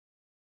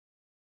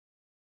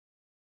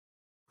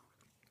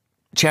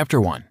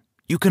Chapter 1.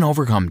 You can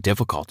overcome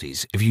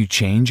difficulties if you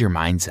change your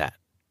mindset.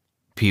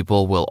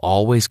 People will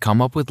always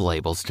come up with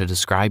labels to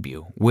describe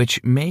you,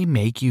 which may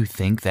make you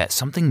think that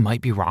something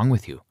might be wrong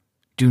with you.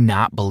 Do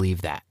not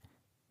believe that.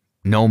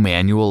 No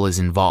manual is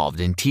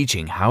involved in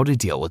teaching how to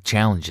deal with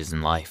challenges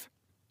in life.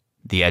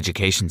 The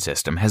education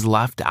system has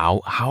left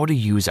out how to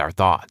use our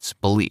thoughts,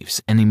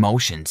 beliefs, and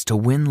emotions to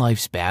win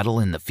life's battle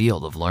in the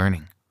field of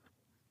learning.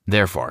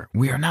 Therefore,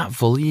 we are not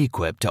fully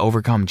equipped to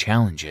overcome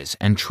challenges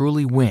and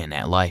truly win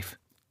at life.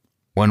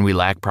 When we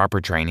lack proper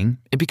training,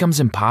 it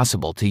becomes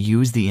impossible to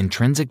use the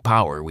intrinsic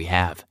power we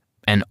have,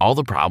 and all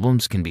the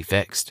problems can be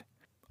fixed.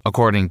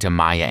 According to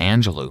Maya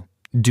Angelou,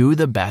 do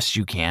the best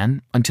you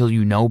can until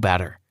you know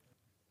better.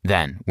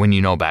 Then, when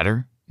you know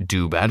better,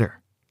 do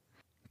better.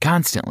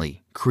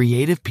 Constantly,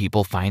 creative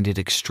people find it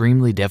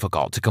extremely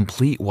difficult to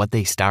complete what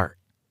they start.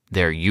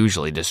 They're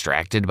usually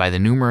distracted by the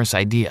numerous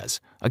ideas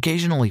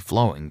occasionally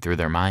flowing through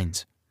their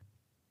minds.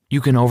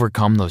 You can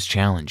overcome those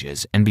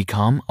challenges and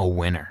become a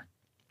winner.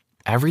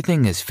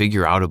 Everything is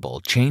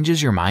Figureoutable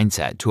changes your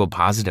mindset to a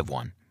positive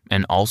one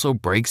and also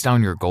breaks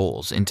down your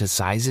goals into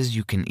sizes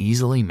you can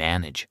easily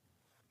manage.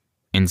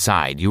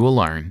 Inside, you will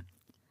learn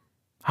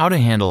how to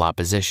handle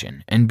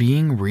opposition and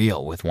being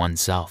real with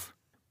oneself.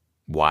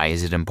 Why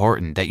is it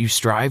important that you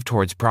strive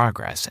towards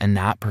progress and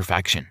not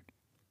perfection?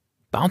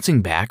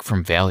 Bouncing back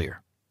from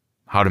failure.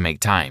 How to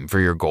make time for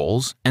your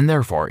goals and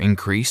therefore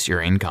increase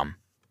your income.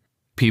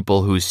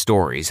 People whose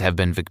stories have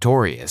been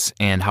victorious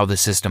and how the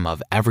system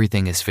of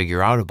everything is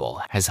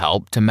Figureoutable has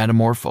helped to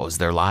metamorphose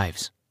their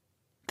lives.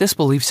 This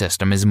belief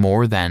system is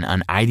more than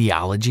an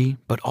ideology,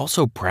 but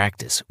also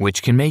practice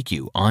which can make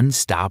you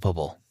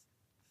unstoppable.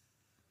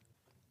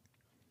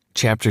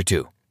 Chapter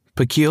 2.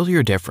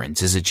 Peculiar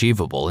difference is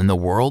achievable in the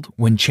world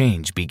when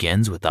change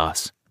begins with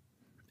us.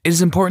 It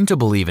is important to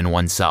believe in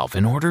oneself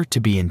in order to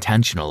be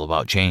intentional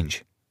about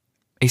change.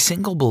 A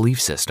single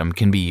belief system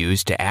can be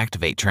used to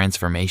activate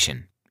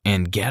transformation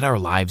and get our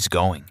lives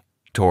going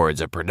towards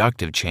a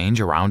productive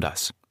change around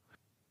us.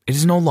 It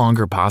is no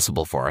longer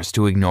possible for us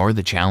to ignore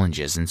the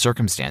challenges and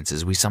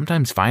circumstances we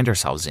sometimes find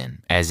ourselves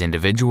in as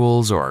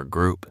individuals or a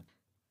group.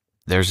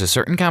 There's a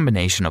certain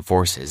combination of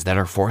forces that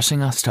are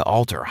forcing us to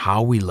alter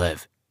how we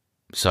live.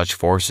 Such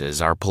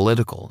forces are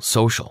political,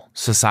 social,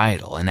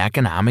 societal, and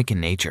economic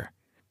in nature.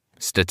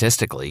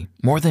 Statistically,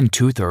 more than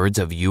 2/3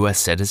 of U.S.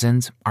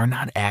 citizens are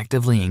not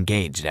actively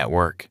engaged at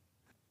work.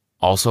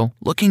 Also,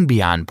 looking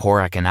beyond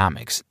poor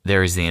economics,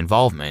 there is the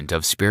involvement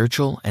of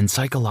spiritual and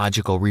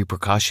psychological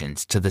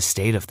repercussions to the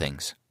state of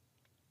things.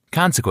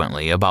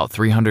 Consequently, about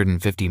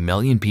 350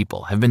 million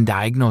people have been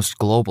diagnosed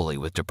globally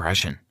with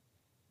depression.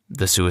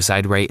 The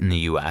suicide rate in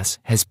the U.S.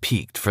 has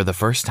peaked for the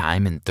first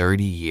time in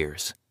 30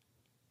 years.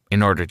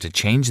 In order to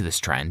change this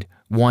trend,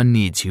 one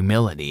needs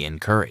humility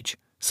and courage,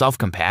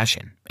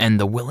 self-compassion, and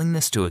the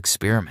willingness to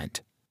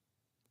experiment.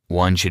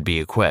 One should be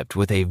equipped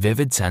with a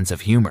vivid sense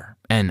of humor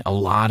and a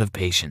lot of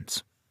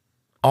patience.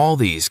 All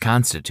these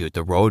constitute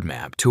the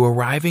roadmap to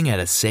arriving at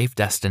a safe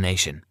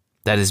destination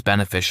that is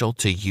beneficial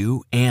to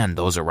you and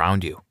those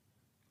around you.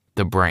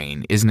 The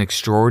brain is an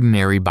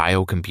extraordinary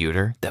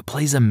biocomputer that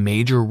plays a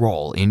major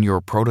role in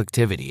your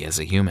productivity as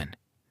a human.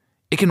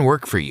 It can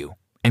work for you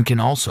and can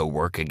also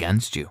work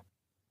against you.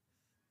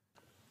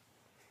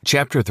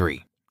 Chapter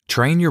 3.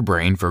 Train your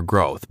brain for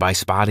growth by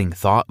spotting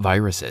thought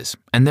viruses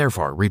and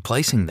therefore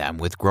replacing them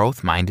with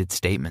growth-minded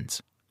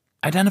statements.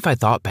 Identify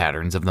thought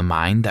patterns of the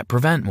mind that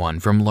prevent one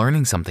from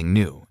learning something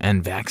new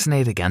and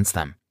vaccinate against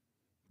them.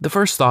 The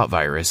first thought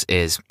virus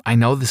is, I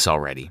know this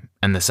already,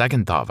 and the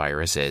second thought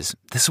virus is,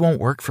 this won't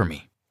work for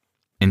me.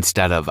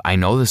 Instead of, I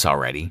know this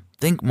already,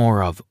 think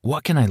more of,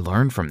 what can I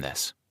learn from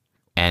this?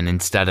 And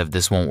instead of,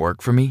 this won't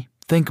work for me,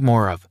 think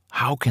more of,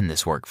 how can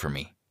this work for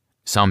me?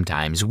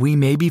 Sometimes we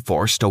may be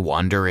forced to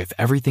wonder if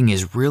everything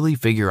is really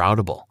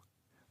Figureoutable.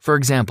 For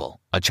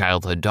example, a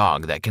childhood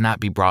dog that cannot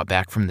be brought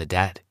back from the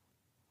dead.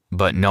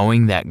 But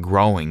knowing that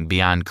growing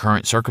beyond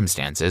current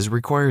circumstances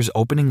requires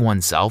opening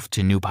oneself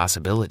to new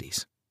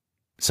possibilities.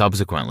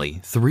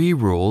 Subsequently, 3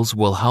 rules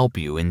will help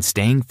you in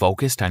staying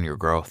focused on your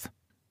growth.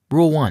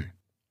 Rule 1.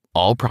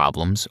 All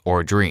problems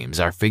or dreams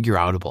are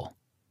Figureoutable.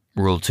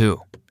 Rule 2.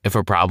 If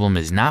a problem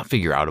is not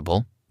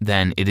Figureoutable,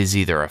 then it is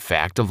either a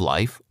fact of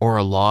life or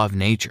a law of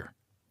nature.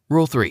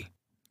 Rule 3.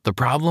 The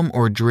problem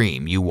or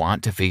dream you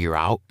want to figure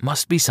out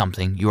must be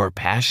something you are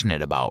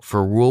passionate about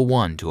for Rule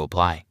 1 to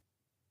apply.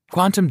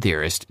 Quantum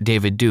theorist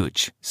David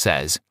Deutsch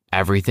says,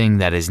 everything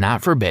that is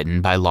not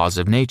forbidden by laws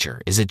of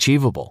nature is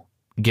achievable,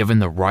 given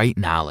the right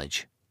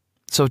knowledge.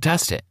 So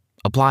test it,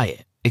 apply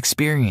it,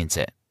 experience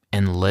it,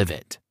 and live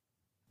it.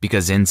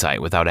 Because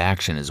insight without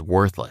action is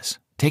worthless,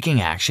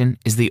 taking action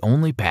is the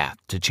only path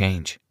to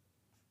change.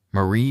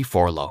 Marie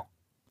Forleo.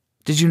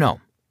 Did you know?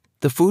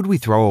 The food we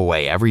throw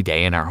away every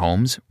day in our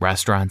homes,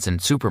 restaurants, and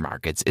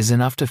supermarkets is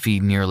enough to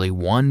feed nearly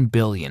 1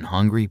 billion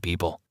hungry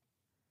people.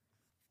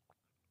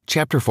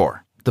 Chapter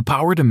 4. The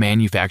power to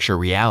manufacture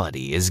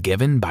reality is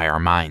given by our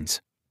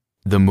minds.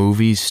 The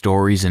movies,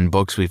 stories, and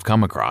books we've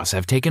come across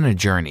have taken a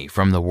journey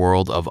from the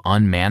world of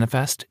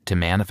unmanifest to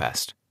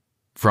manifest.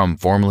 from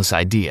formless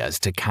ideas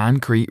to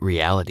concrete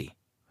reality.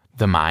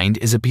 The mind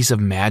is a piece of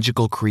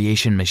magical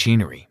creation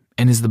machinery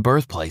and is the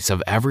birthplace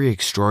of every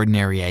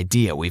extraordinary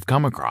idea we've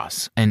come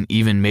across and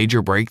even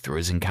major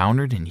breakthroughs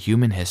encountered in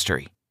human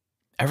history.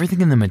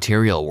 Everything in the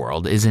material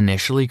world is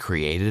initially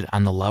created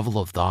on the level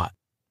of thought.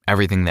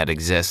 Everything that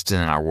exists in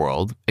our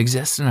world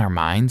exists in our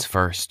minds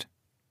first.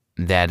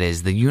 That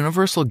is the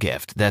universal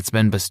gift that's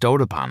been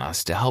bestowed upon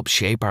us to help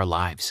shape our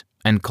lives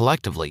and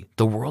collectively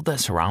the world that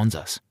surrounds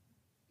us.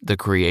 The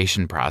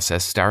creation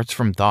process starts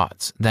from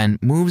thoughts, then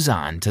moves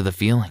on to the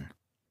feeling.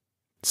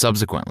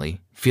 Subsequently,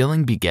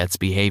 feeling begets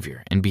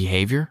behavior, and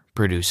behavior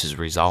produces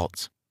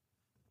results.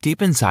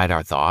 Deep inside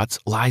our thoughts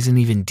lies an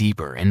even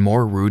deeper and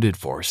more rooted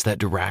force that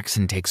directs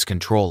and takes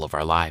control of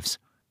our lives.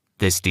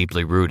 This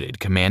deeply rooted,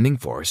 commanding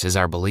force is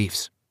our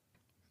beliefs.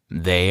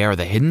 They are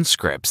the hidden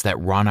scripts that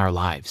run our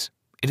lives.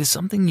 It is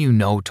something you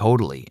know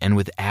totally and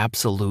with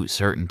absolute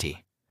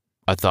certainty.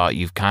 A thought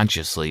you've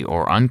consciously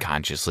or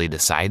unconsciously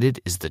decided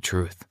is the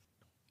truth.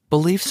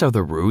 Beliefs are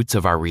the roots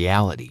of our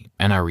reality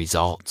and our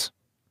results.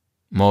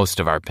 Most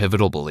of our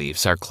pivotal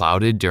beliefs are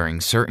clouded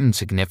during certain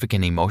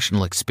significant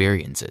emotional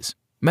experiences,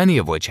 many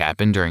of which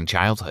happen during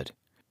childhood.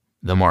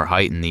 The more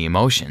heightened the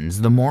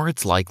emotions, the more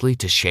it's likely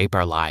to shape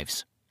our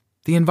lives.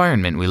 The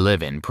environment we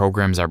live in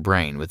programs our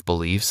brain with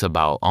beliefs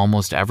about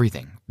almost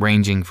everything,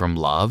 ranging from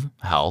love,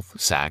 health,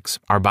 sex,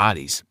 our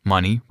bodies,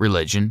 money,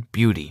 religion,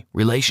 beauty,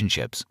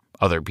 relationships,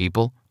 other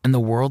people, and the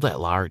world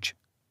at large.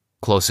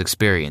 Close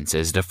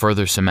experiences to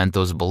further cement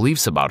those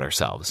beliefs about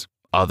ourselves,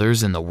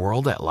 others, and the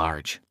world at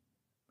large.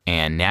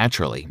 And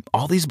naturally,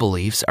 all these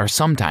beliefs are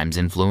sometimes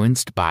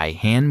influenced by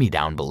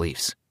hand-me-down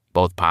beliefs,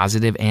 both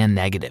positive and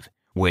negative,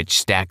 which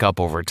stack up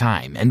over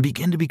time and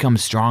begin to become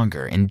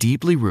stronger and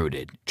deeply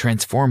rooted,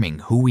 transforming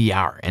who we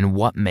are and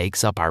what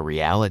makes up our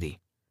reality.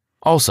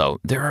 Also,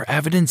 there are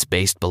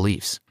evidence-based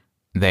beliefs.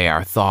 They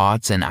are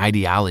thoughts and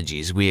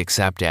ideologies we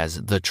accept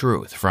as the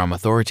truth from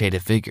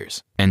authoritative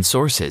figures and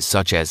sources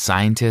such as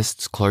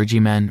scientists,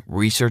 clergymen,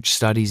 research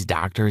studies,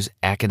 doctors,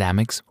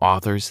 academics,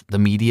 authors, the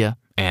media,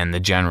 and the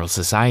general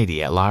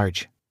society at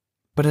large.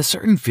 But as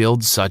certain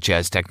fields such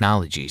as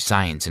technology,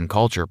 science, and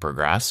culture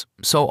progress,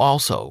 so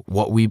also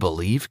what we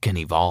believe can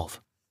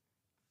evolve.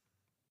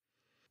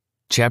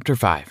 Chapter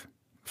 5.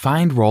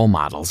 Find role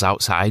models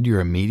outside your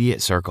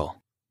immediate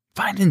circle.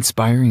 Find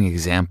inspiring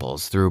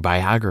examples through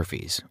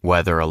biographies,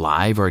 whether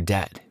alive or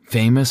dead,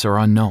 famous or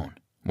unknown.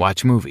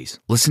 Watch movies,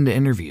 listen to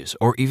interviews,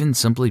 or even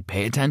simply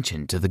pay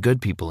attention to the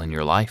good people in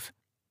your life.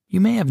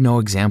 You may have no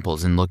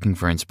examples in looking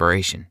for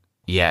inspiration,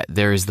 yet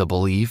there is the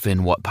belief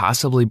in what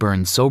possibly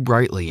burns so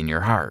brightly in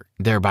your heart,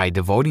 thereby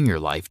devoting your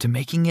life to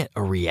making it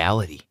a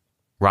reality.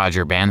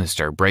 Roger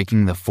Bannister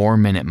breaking the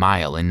 4-minute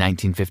mile in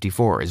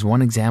 1954 is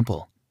one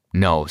example.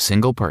 No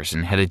single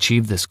person had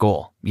achieved this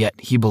goal, yet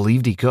he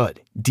believed he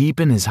could, deep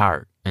in his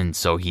heart, and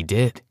so he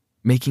did,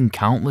 making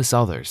countless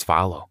others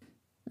follow.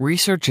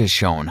 Research has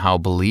shown how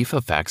belief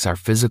affects our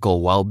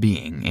physical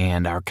well-being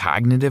and our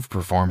cognitive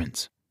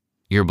performance.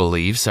 Your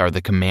beliefs are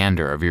the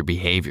commander of your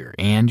behavior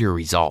and your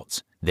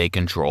results. They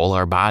control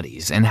our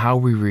bodies and how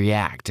we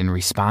react and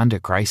respond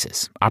to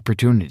crisis,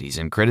 opportunities,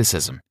 and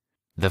criticism.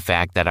 The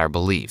fact that our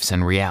beliefs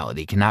and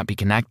reality cannot be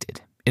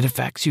connected, it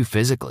affects you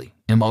physically,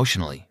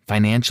 emotionally,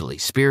 financially,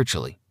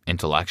 spiritually,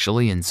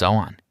 intellectually, and so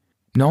on.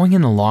 Knowing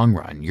in the long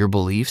run, your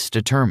beliefs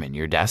determine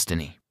your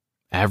destiny.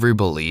 Every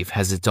belief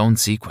has its own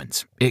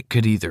sequence. It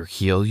could either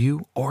heal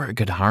you or it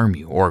could harm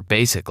you, or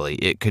basically,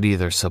 it could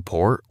either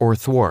support or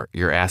thwart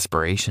your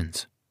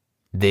aspirations.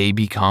 They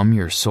become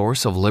your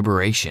source of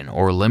liberation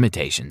or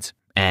limitations,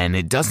 and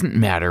it doesn't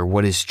matter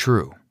what is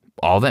true.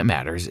 All that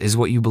matters is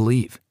what you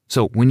believe.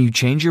 So when you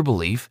change your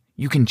belief,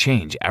 you can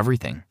change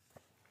everything.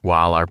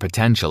 While our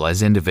potential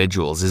as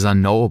individuals is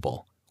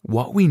unknowable,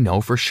 what we know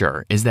for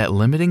sure is that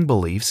limiting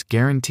beliefs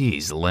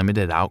guarantees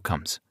limited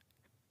outcomes.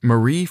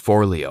 Marie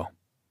Forleo.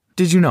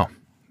 Did you know?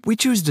 We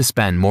choose to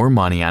spend more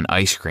money on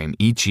ice cream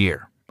each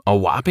year, a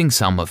whopping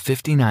sum of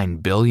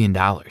 $59 billion,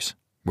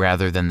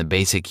 rather than the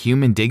basic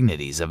human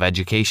dignities of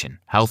education,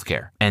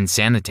 healthcare, and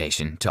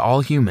sanitation to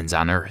all humans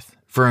on Earth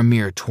for a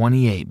mere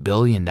 $28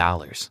 billion.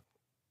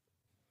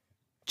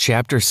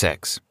 Chapter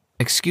 6.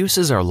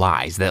 Excuses are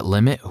lies that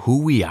limit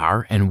who we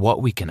are and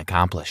what we can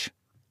accomplish.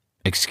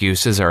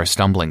 Excuses are a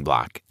stumbling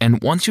block,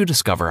 and once you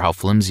discover how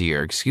flimsy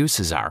your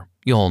excuses are,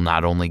 you'll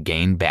not only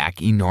gain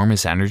back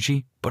enormous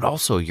energy, but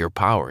also your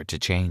power to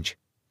change.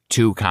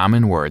 Two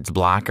common words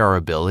block our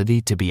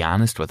ability to be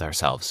honest with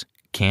ourselves: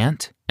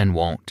 can't and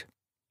won't.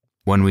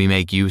 When we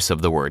make use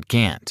of the word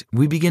can't,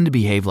 we begin to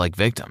behave like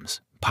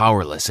victims,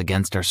 powerless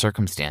against our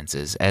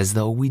circumstances, as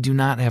though we do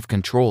not have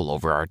control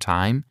over our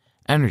time,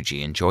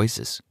 energy, and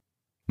choices.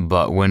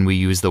 But when we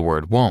use the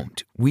word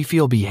won't, we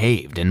feel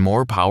behaved and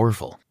more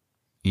powerful.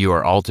 You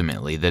are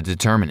ultimately the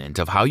determinant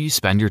of how you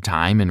spend your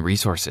time and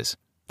resources.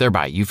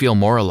 Thereby, you feel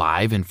more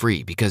alive and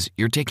free because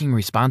you're taking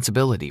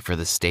responsibility for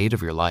the state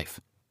of your life.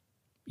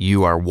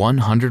 You are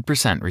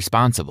 100%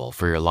 responsible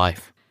for your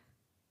life.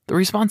 The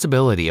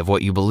responsibility of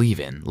what you believe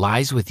in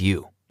lies with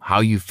you,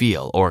 how you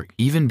feel or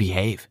even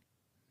behave.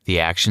 The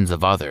actions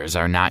of others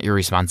are not your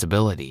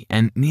responsibility,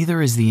 and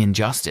neither is the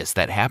injustice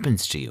that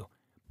happens to you,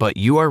 but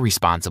you are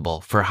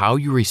responsible for how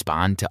you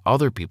respond to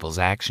other people's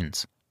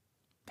actions.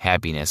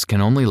 Happiness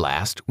can only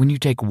last when you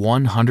take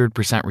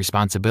 100%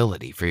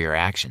 responsibility for your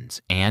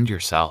actions and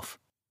yourself.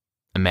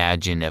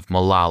 Imagine if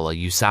Malala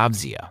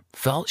Yousafzai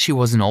felt she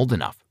wasn't old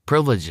enough,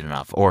 privileged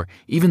enough, or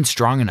even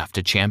strong enough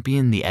to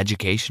champion the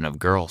education of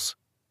girls.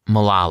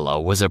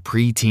 Malala was a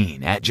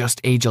preteen at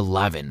just age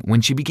 11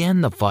 when she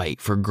began the fight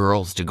for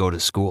girls to go to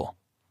school.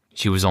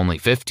 She was only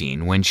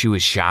 15 when she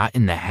was shot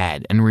in the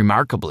head, and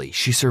remarkably,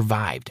 she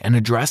survived and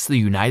addressed the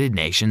United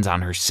Nations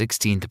on her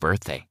 16th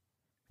birthday.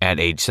 At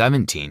age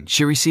 17,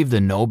 she received the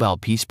Nobel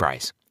Peace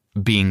Prize,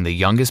 being the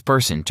youngest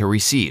person to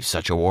receive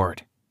such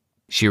award.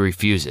 She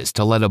refuses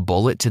to let a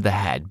bullet to the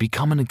head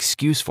become an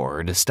excuse for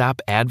her to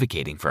stop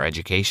advocating for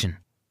education.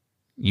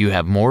 You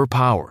have more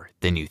power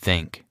than you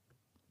think.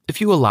 If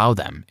you allow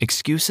them,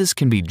 excuses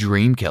can be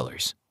dream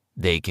killers.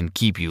 They can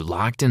keep you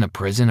locked in a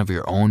prison of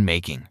your own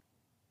making.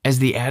 As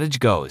the adage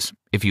goes,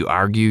 if you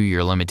argue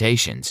your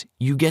limitations,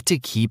 you get to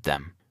keep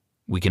them.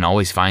 We can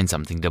always find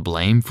something to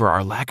blame for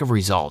our lack of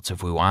results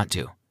if we want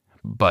to,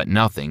 but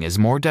nothing is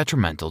more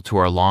detrimental to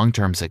our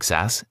long-term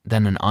success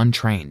than an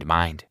untrained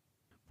mind.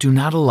 Do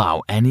not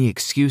allow any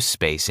excuse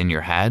space in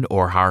your head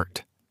or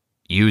heart.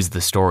 Use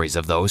the stories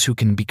of those who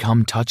can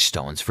become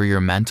touchstones for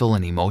your mental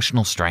and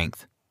emotional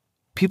strength.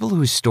 People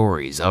whose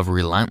stories of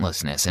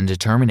relentlessness and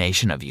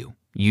determination of you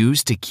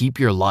use to keep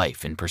your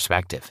life in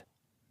perspective.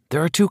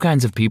 There are two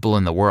kinds of people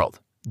in the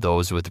world,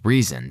 those with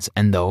reasons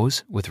and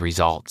those with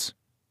results.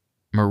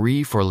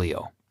 Marie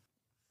Forleo.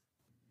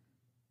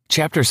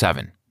 Chapter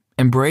 7.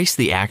 Embrace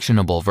the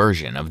actionable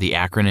version of the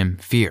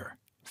acronym FEAR.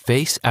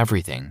 Face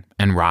everything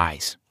and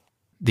rise.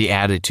 The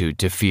attitude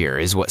to fear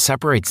is what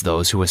separates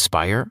those who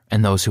aspire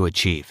and those who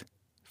achieve.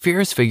 Fear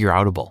is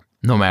figureoutable.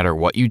 No matter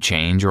what you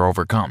change or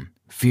overcome,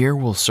 fear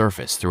will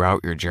surface throughout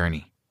your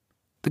journey.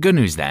 The good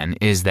news then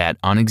is that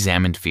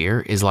unexamined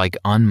fear is like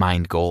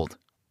unmined gold.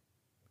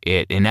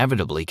 It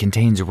inevitably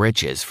contains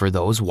riches for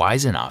those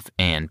wise enough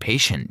and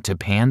patient to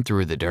pan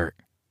through the dirt.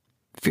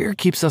 Fear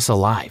keeps us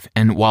alive,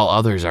 and while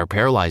others are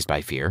paralyzed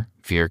by fear,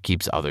 fear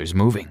keeps others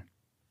moving.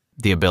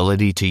 The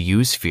ability to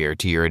use fear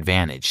to your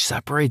advantage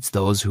separates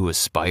those who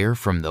aspire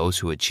from those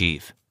who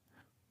achieve.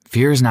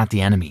 Fear is not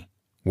the enemy.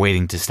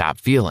 Waiting to stop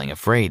feeling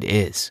afraid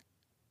is.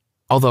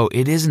 Although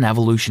it is an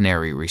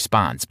evolutionary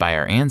response by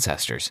our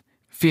ancestors,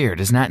 fear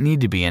does not need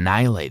to be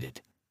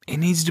annihilated. It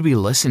needs to be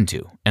listened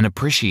to and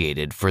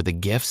appreciated for the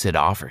gifts it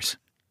offers.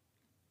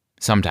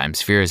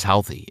 Sometimes fear is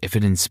healthy if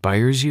it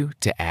inspires you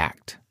to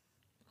act.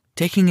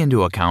 Taking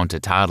into account a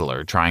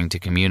toddler trying to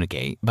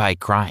communicate by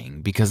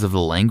crying because of the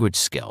language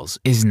skills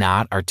is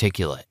not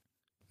articulate.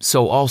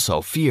 So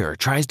also fear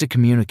tries to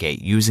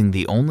communicate using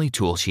the only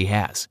tool she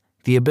has,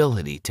 the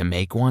ability to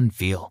make one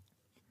feel.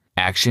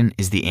 Action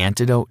is the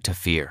antidote to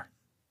fear.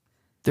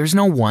 There's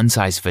no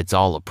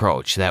one-size-fits-all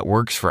approach that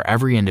works for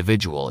every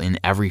individual in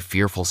every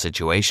fearful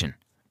situation.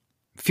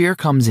 Fear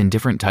comes in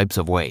different types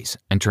of ways,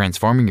 and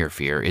transforming your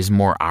fear is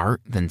more art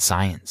than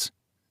science.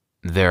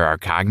 There are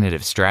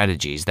cognitive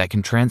strategies that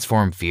can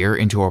transform fear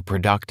into a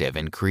productive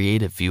and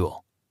creative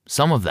fuel.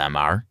 Some of them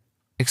are: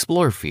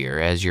 explore fear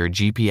as your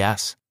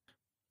GPS.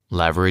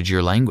 Leverage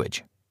your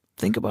language.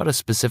 Think about a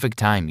specific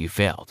time you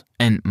failed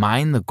and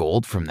mine the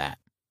gold from that.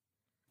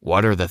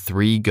 What are the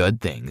 3 good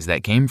things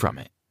that came from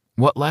it?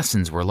 What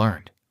lessons were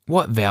learned?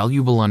 What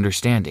valuable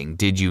understanding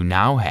did you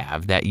now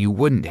have that you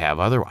wouldn't have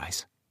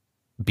otherwise?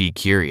 Be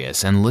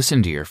curious and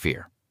listen to your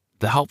fear,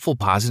 the helpful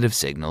positive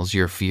signals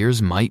your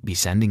fears might be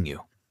sending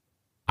you.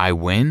 I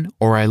win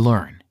or I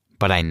learn,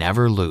 but I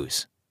never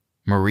lose.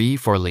 Marie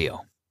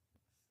Forleo.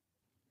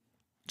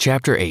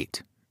 Chapter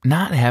 8.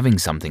 Not having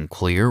something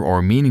clear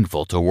or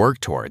meaningful to work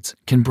towards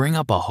can bring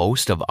up a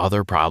host of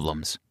other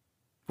problems.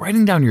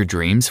 Writing down your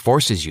dreams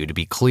forces you to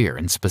be clear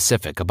and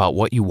specific about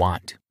what you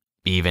want.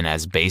 Even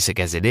as basic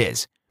as it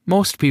is,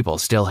 most people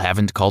still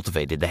haven't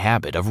cultivated the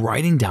habit of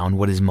writing down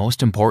what is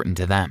most important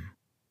to them.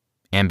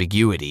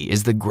 Ambiguity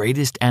is the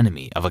greatest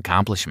enemy of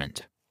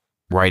accomplishment.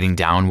 Writing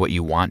down what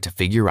you want to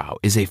figure out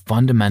is a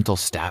fundamental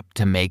step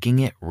to making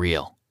it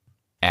real.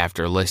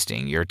 After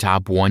listing your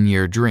top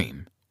 1-year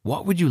dream,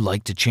 what would you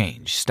like to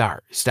change,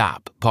 start,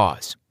 stop,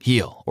 pause,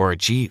 heal, or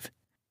achieve?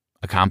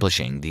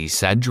 Accomplishing these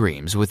said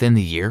dreams within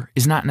the year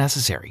is not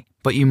necessary,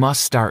 but you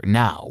must start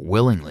now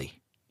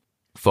willingly.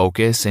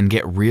 Focus and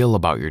get real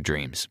about your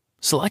dreams.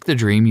 Select the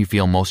dream you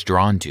feel most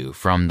drawn to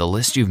from the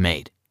list you've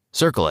made.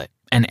 Circle it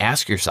and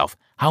ask yourself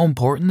how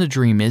important the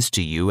dream is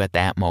to you at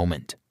that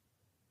moment.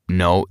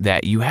 Note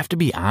that you have to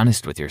be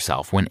honest with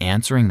yourself when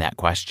answering that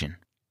question.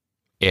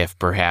 If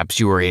perhaps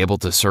you are able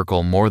to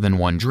circle more than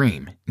one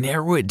dream,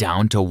 narrow it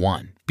down to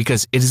one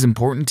because it is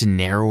important to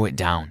narrow it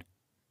down.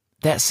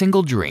 That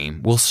single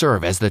dream will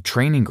serve as the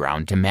training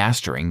ground to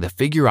mastering the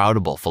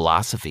Figureoutable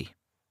philosophy.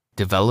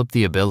 Develop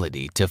the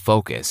ability to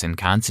focus and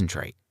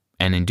concentrate,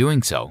 and in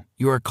doing so,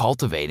 you are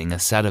cultivating a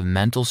set of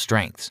mental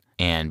strengths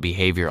and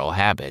behavioral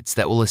habits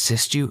that will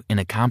assist you in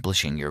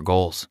accomplishing your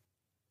goals.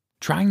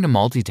 Trying to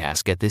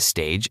multitask at this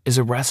stage is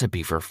a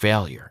recipe for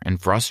failure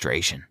and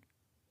frustration.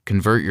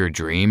 Convert your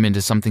dream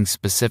into something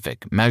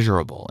specific,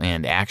 measurable,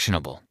 and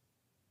actionable.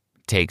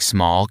 Take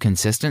small,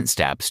 consistent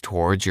steps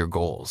towards your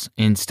goals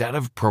instead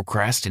of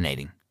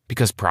procrastinating,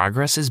 because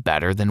progress is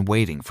better than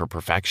waiting for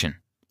perfection.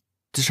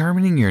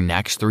 Determining your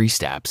next 3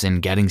 steps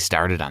and getting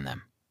started on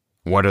them.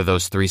 What are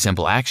those 3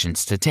 simple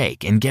actions to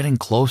take in getting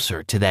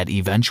closer to that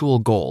eventual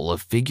goal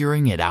of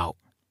figuring it out?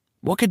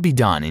 What could be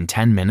done in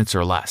 10 minutes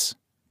or less,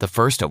 the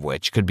first of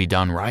which could be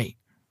done right?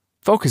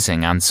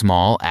 Focusing on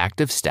small,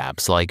 active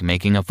steps like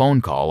making a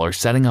phone call or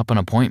setting up an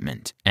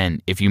appointment,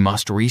 and if you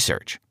must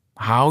research,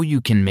 how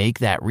you can make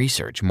that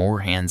research more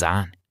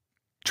hands-on.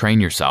 Train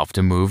yourself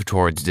to move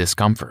towards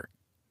discomfort.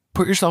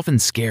 Put yourself in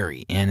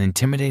scary and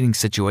intimidating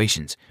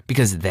situations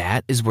because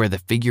that is where the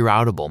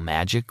figureoutable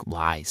magic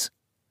lies.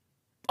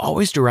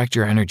 Always direct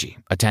your energy,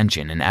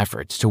 attention, and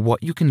efforts to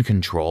what you can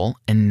control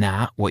and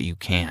not what you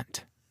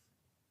can't.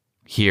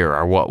 Here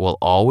are what will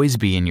always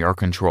be in your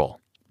control: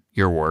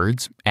 your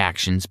words,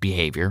 actions,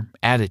 behavior,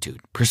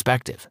 attitude,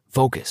 perspective,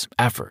 focus,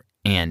 effort,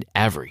 and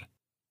every.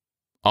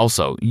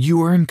 Also,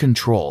 you are in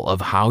control of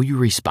how you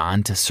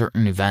respond to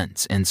certain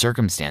events and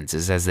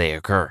circumstances as they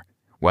occur,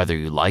 whether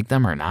you like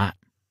them or not.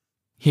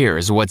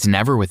 Here's what's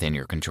never within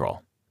your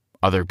control: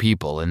 other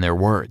people and their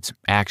words,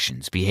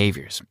 actions,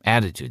 behaviors,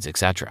 attitudes,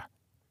 etc.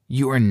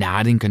 You are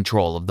not in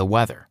control of the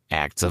weather,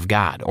 acts of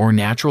God, or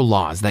natural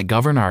laws that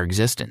govern our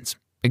existence.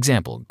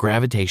 Example,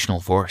 gravitational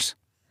force.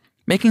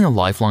 Making a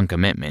lifelong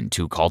commitment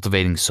to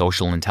cultivating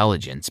social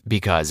intelligence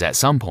because at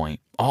some point,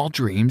 all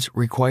dreams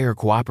require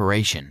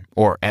cooperation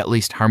or at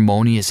least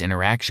harmonious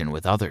interaction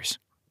with others.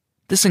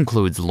 This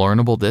includes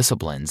learnable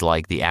disciplines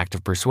like the act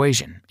of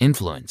persuasion,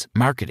 influence,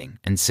 marketing,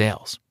 and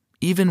sales,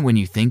 even when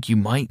you think you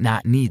might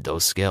not need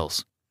those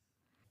skills.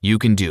 You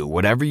can do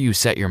whatever you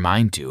set your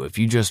mind to if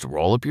you just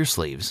roll up your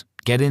sleeves,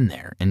 get in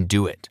there, and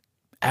do it.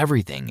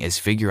 Everything is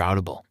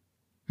figureoutable.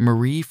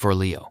 Marie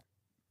Forleo.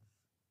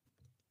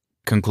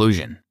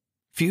 Conclusion.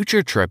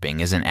 Future tripping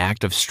is an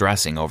act of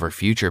stressing over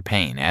future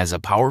pain as a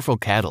powerful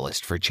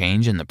catalyst for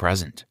change in the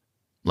present.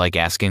 Like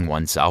asking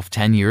oneself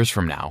 10 years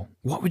from now,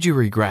 what would you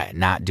regret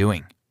not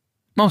doing?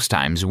 Most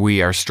times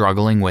we are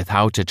struggling with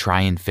how to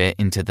try and fit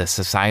into the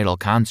societal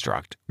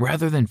construct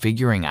rather than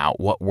figuring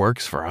out what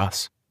works for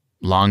us.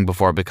 Long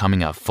before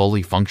becoming a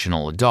fully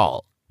functional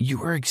adult,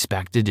 you are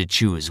expected to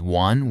choose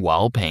one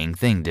well-paying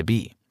thing to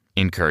be,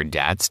 incur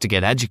debts to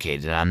get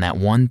educated on that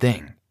one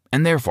thing,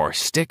 and therefore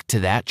stick to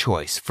that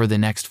choice for the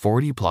next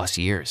 40+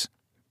 years,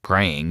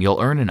 praying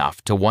you'll earn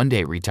enough to one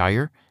day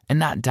retire and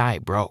not die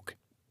broke.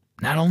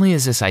 Not only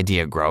is this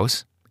idea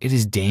gross, it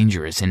is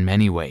dangerous in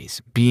many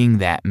ways, being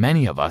that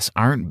many of us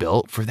aren't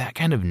built for that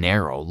kind of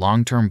narrow,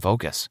 long-term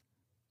focus.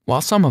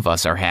 While some of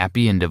us are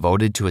happy and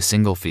devoted to a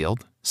single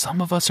field,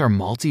 some of us are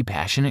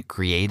multi-passionate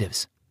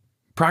creatives.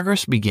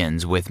 Progress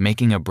begins with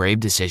making a brave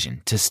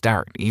decision to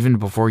start even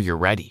before you're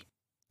ready.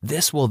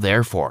 This will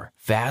therefore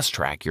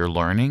fast-track your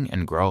learning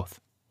and growth.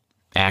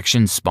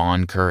 Actions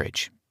spawn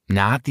courage,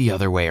 not the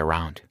other way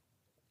around.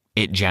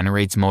 It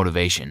generates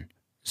motivation,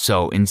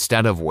 so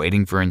instead of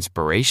waiting for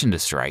inspiration to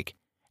strike,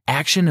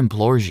 action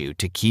implores you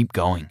to keep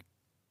going.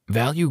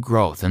 Value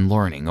growth and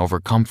learning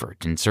over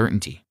comfort and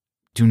certainty.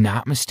 Do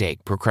not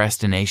mistake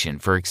procrastination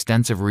for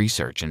extensive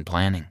research and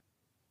planning.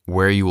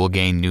 Where you will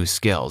gain new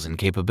skills and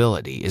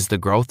capability is the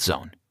growth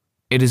zone.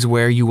 It is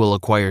where you will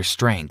acquire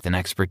strength and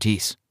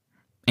expertise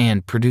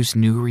and produce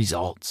new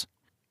results.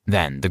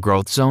 Then the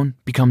growth zone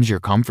becomes your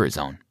comfort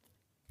zone.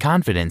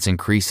 Confidence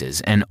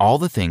increases and all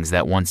the things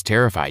that once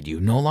terrified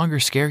you no longer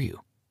scare you.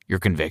 Your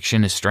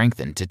conviction is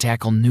strengthened to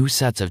tackle new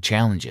sets of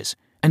challenges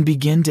and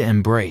begin to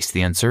embrace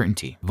the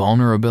uncertainty,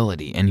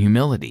 vulnerability, and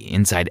humility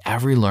inside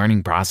every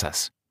learning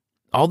process.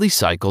 All these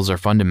cycles are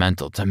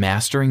fundamental to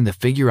mastering the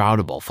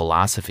figureoutable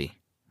philosophy.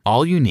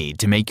 All you need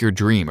to make your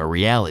dream a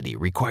reality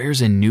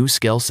requires a new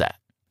skill set,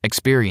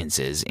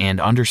 experiences,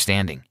 and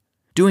understanding,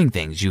 doing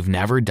things you've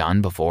never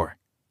done before.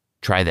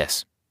 Try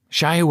this.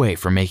 Shy away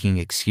from making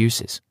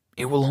excuses.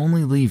 It will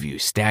only leave you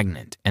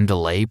stagnant and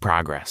delay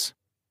progress.